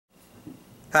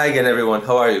Hi again everyone,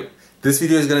 how are you? This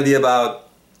video is going to be about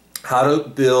how to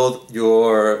build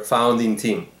your founding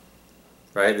team.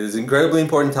 Right? This is an incredibly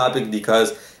important topic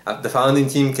because the founding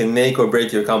team can make or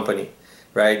break your company.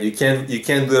 Right? You can't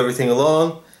do everything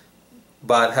alone,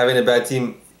 but having a bad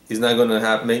team is not going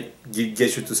to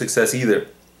get you to success either.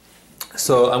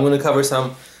 So I'm going to cover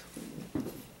some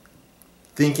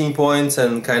thinking points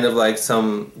and kind of like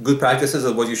some good practices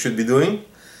of what you should be doing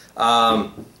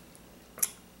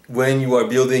when you are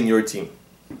building your team,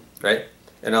 right?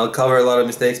 And I'll cover a lot of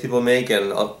mistakes people make,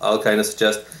 and I'll kind of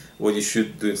suggest what you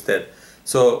should do instead.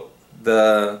 So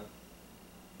the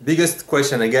biggest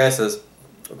question, I guess, is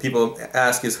people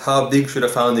ask is how big should a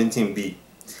founding team be?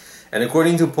 And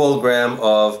according to Paul Graham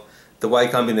of the Y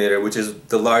Combinator, which is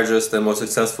the largest and most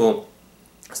successful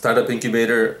startup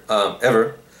incubator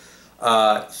ever,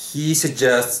 he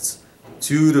suggests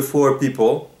 2 to 4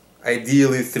 people,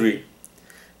 ideally 3.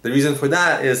 The reason for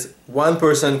that is one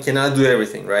person cannot do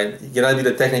everything, right? You cannot be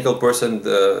the technical person,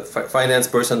 the finance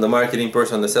person, the marketing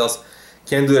person, the sales,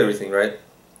 can't do everything, right?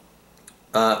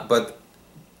 But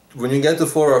when you get to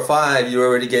 4 or 5, you're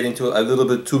already getting to a little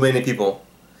bit too many people.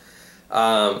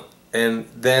 And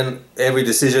then every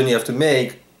decision you have to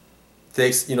make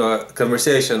takes, a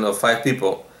conversation of 5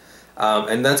 people.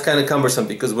 And that's kind of cumbersome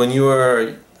because when you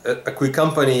are a quick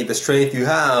company, the strength you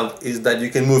have is that you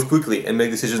can move quickly and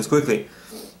make decisions quickly.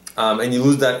 And you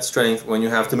lose that strength when you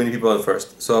have too many people at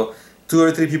first. So 2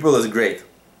 or 3 people is great,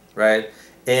 right?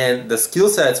 And the skill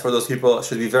sets for those people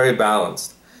should be very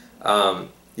balanced. The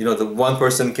one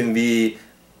person can be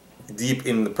deep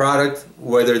in the product,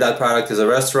 whether that product is a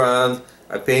restaurant,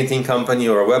 a painting company,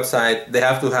 or a website. They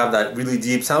have to have that really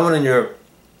deep. Someone in your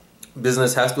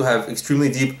business has to have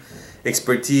extremely deep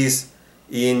expertise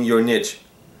in your niche.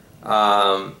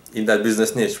 In that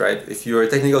business niche, right? If you're a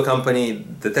technical company,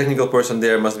 the technical person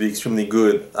there must be extremely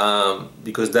good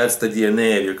because that's the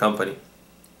DNA of your company.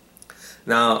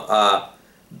 Now,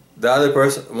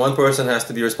 one person has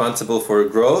to be responsible for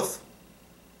growth.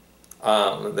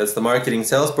 That's the marketing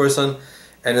salesperson,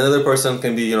 and another person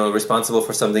can be, responsible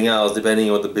for something else depending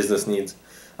on what the business needs,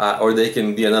 or they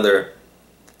can be another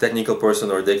technical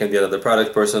person, or they can be another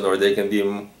product person, or they can be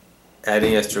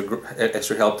adding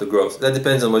extra help to growth. That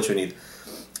depends on what you need.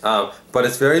 But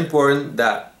it's very important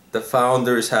that the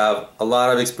founders have a lot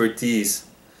of expertise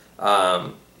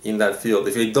in that field.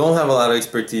 If they don't have a lot of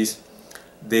expertise,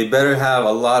 they better have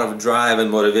a lot of drive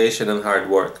and motivation and hard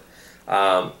work.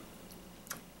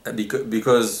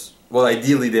 Because, well,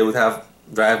 ideally they would have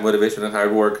drive, motivation, and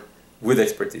hard work with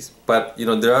expertise. But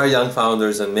there are young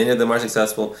founders, and many of them are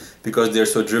successful because they're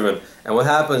so driven. And what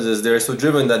happens is they're so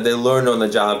driven that they learn on the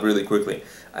job really quickly,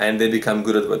 and they become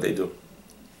good at what they do.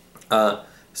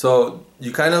 So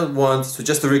you kind of want, so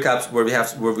just to recap where we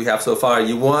have so far,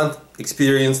 you want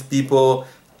experienced people,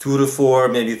 2 to 4,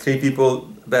 maybe 3 people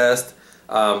best,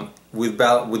 with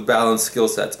balanced skill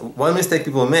sets. One mistake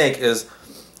people make is,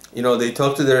 they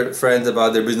talk to their friends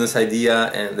about their business idea,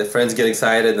 and the friends get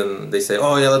excited and they say,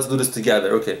 oh yeah, let's do this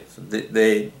together. Okay, so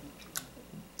they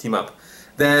team up.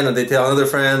 Then they tell another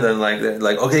friend, and they're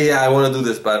like, okay, yeah, I want to do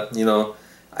this, but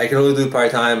I can only do it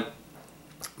part-time,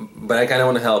 but I kind of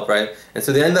want to help, right? And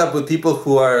so they end up with people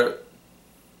who are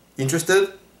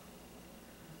interested,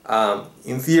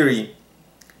 in theory,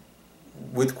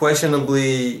 with questionable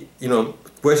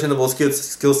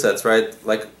skill sets, right?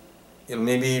 Like,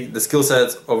 maybe the skill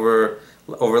sets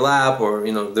overlap, or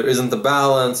there isn't the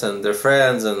balance, and they're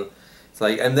friends, and it's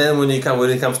like, and then when it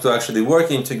comes to actually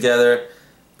working together,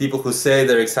 people who say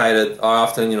they're excited are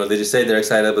often, they just say they're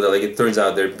excited, but it turns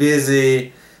out they're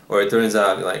busy, or it turns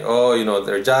out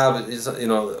their job is,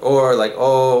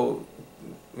 or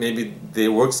maybe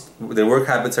their work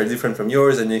habits are different from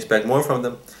yours and you expect more from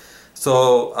them.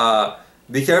 So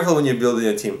be careful when you're building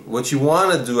a team. What you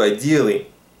want to do ideally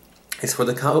is for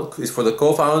the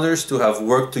co-founders to have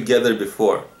worked together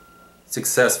before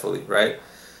successfully, right?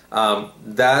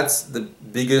 That's the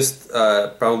biggest,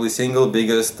 probably single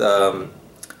biggest the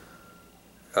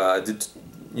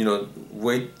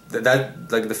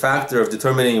factor of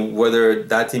determining whether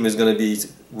that team is going to be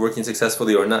working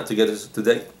successfully or not,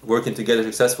 working together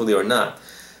successfully or not.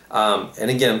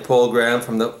 And again, Paul Graham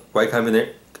from the Y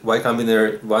Combinator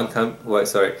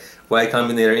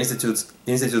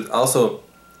Institute also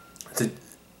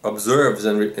observes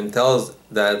and tells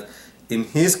that in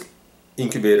his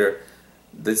incubator,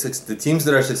 the teams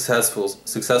that are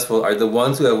successful are the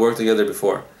ones who have worked together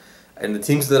before, and the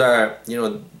teams that are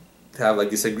have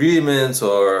disagreements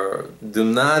or do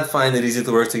not find it easy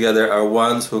to work together are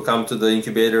ones who come to the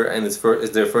incubator and it's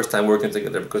their first time working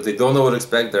together because they don't know what to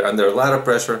expect. They're under a lot of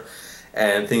pressure,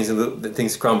 and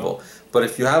things crumble. But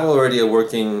if you have already a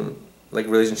working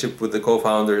relationship with the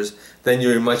co-founders, then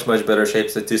you're in much better shape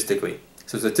statistically.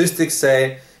 So statistics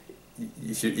say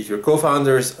if your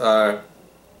co-founders are,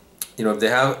 if they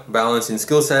have balance in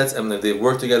skill sets and if they've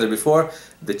worked together before,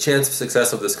 the chance of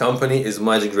success of this company is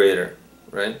much greater,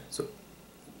 right? So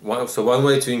one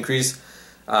way to increase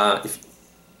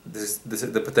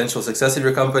the potential success of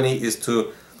your company is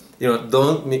to,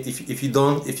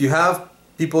 if you have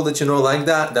people that like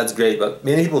that, that's great, but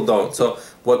many people don't. So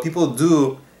what people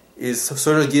do is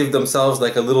sort of give themselves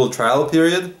like a little trial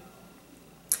period.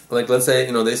 Like, let's say,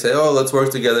 they say, oh, let's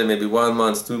work together maybe 1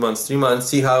 month, 2 months, 3 months,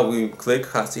 see how we click,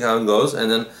 see how it goes,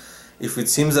 and then if it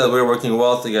seems that we're working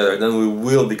well together, then we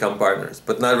will become partners,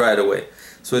 but not right away.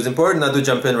 So it's important not to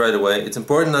jump in right away. It's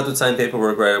important not to sign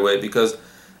paperwork right away, because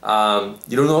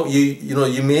you don't know,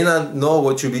 you may not know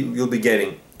what you'll be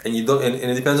getting, and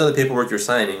and it depends on the paperwork you're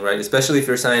signing, right? Especially if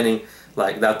you're signing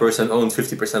like that person owns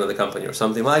 50% of the company or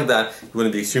something like that, you want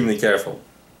to be extremely careful.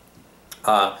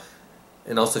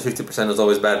 And also 50% is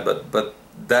always bad, but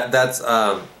that's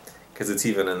because it's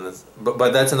even in this.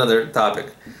 But that's another topic.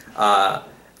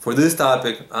 For this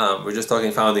topic, we're just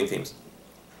talking founding teams.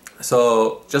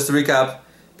 So just to recap,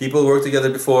 people work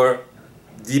together before,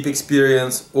 deep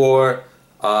experience, or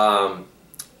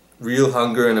real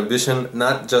hunger and ambition.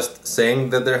 Not just saying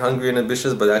that they're hungry and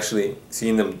ambitious, but actually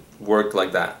seeing them work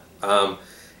like that.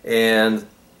 And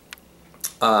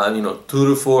 2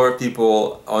 to 4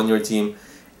 people on your team.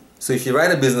 So if you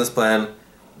write a business plan,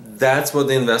 that's what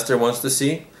the investor wants to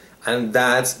see, and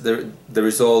that's the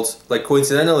results. Like,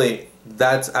 coincidentally,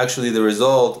 that's actually the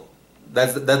result.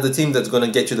 That's the team that's going to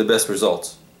get you the best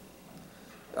results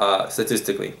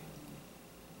statistically.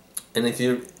 And if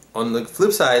you, on the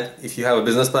flip side, if you have a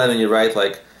business plan and you write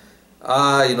like,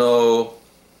 I'm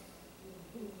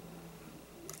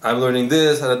learning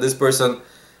this, this person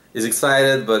is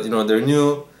excited, but they're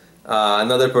new.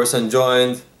 Another person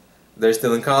joined. They're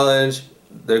still in college,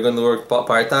 they're going to work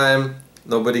part-time,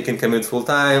 nobody can commit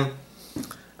full-time,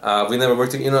 we never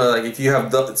worked together, like if you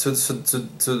have,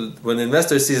 when the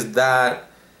investor sees that,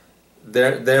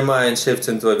 their mind shifts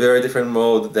into a very different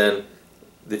mode than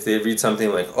if they read something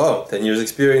like, oh, 10 years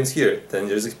experience here, 10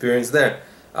 years experience there,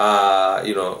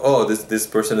 oh, this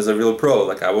person is a real pro,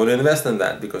 like I want to invest in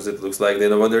that because it looks like they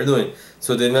know what they're doing.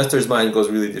 So the investor's mind goes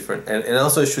really different, and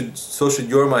also so should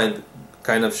your mind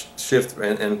kind of shift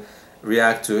and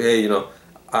react to, hey,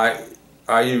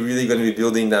 are you really going to be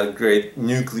building that great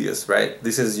nucleus, right?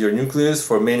 This is your nucleus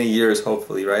for many years,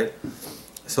 hopefully, right?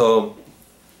 So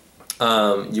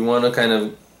you want to kind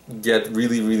of get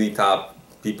really top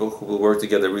people who will work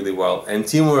together really well. And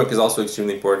teamwork is also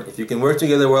extremely important. If you can work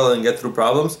together well and get through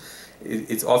problems,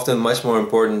 it's often much more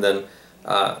important than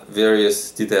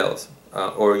various details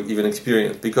or even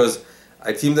experience, because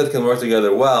a team that can work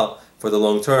together well for the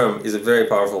long term is a very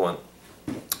powerful one.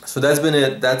 So that's been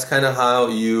it. That's kind of how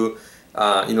you,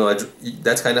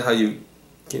 that's kind of how you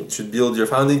should build your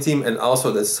founding team, and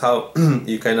also that's how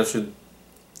you kind of should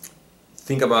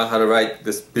think about how to write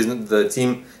the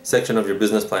team section of your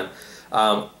business plan.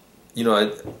 I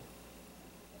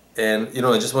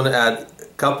just want to add a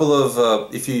couple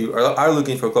of, if you are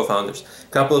looking for co-founders,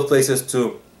 a couple of places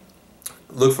to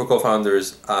look for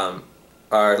co-founders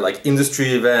are like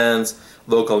industry events,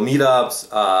 local meetups,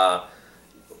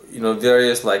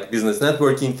 various like business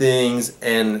networking things,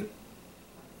 and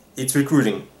it's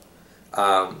recruiting.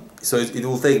 So it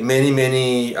will take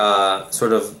many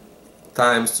sort of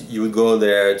times you would go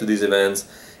there to these events.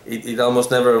 It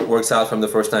almost never works out from the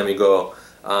first time you go.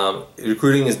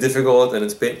 Recruiting is difficult and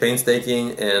it's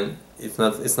painstaking, and it's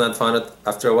not fun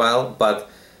after a while, but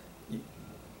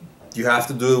you have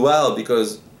to do it well,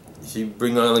 because if you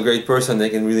bring on a great person, they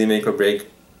can really make or break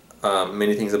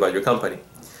many things about your company.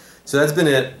 So that's been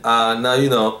it. Now you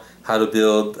know how to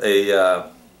build a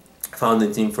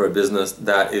founding team for a business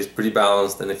that is pretty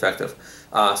balanced and effective.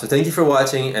 So thank you for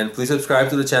watching, and please subscribe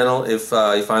to the channel if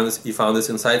you found this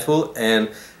insightful. And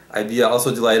I'd be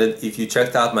also delighted if you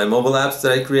checked out my mobile apps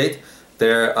that I create.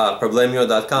 They're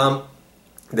problemio.com.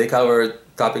 They cover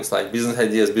topics like business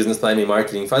ideas, business planning,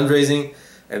 marketing, fundraising,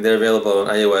 and they're available on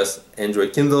iOS,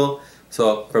 Android, Kindle.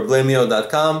 So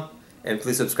problemio.com, and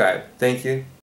please subscribe. Thank you.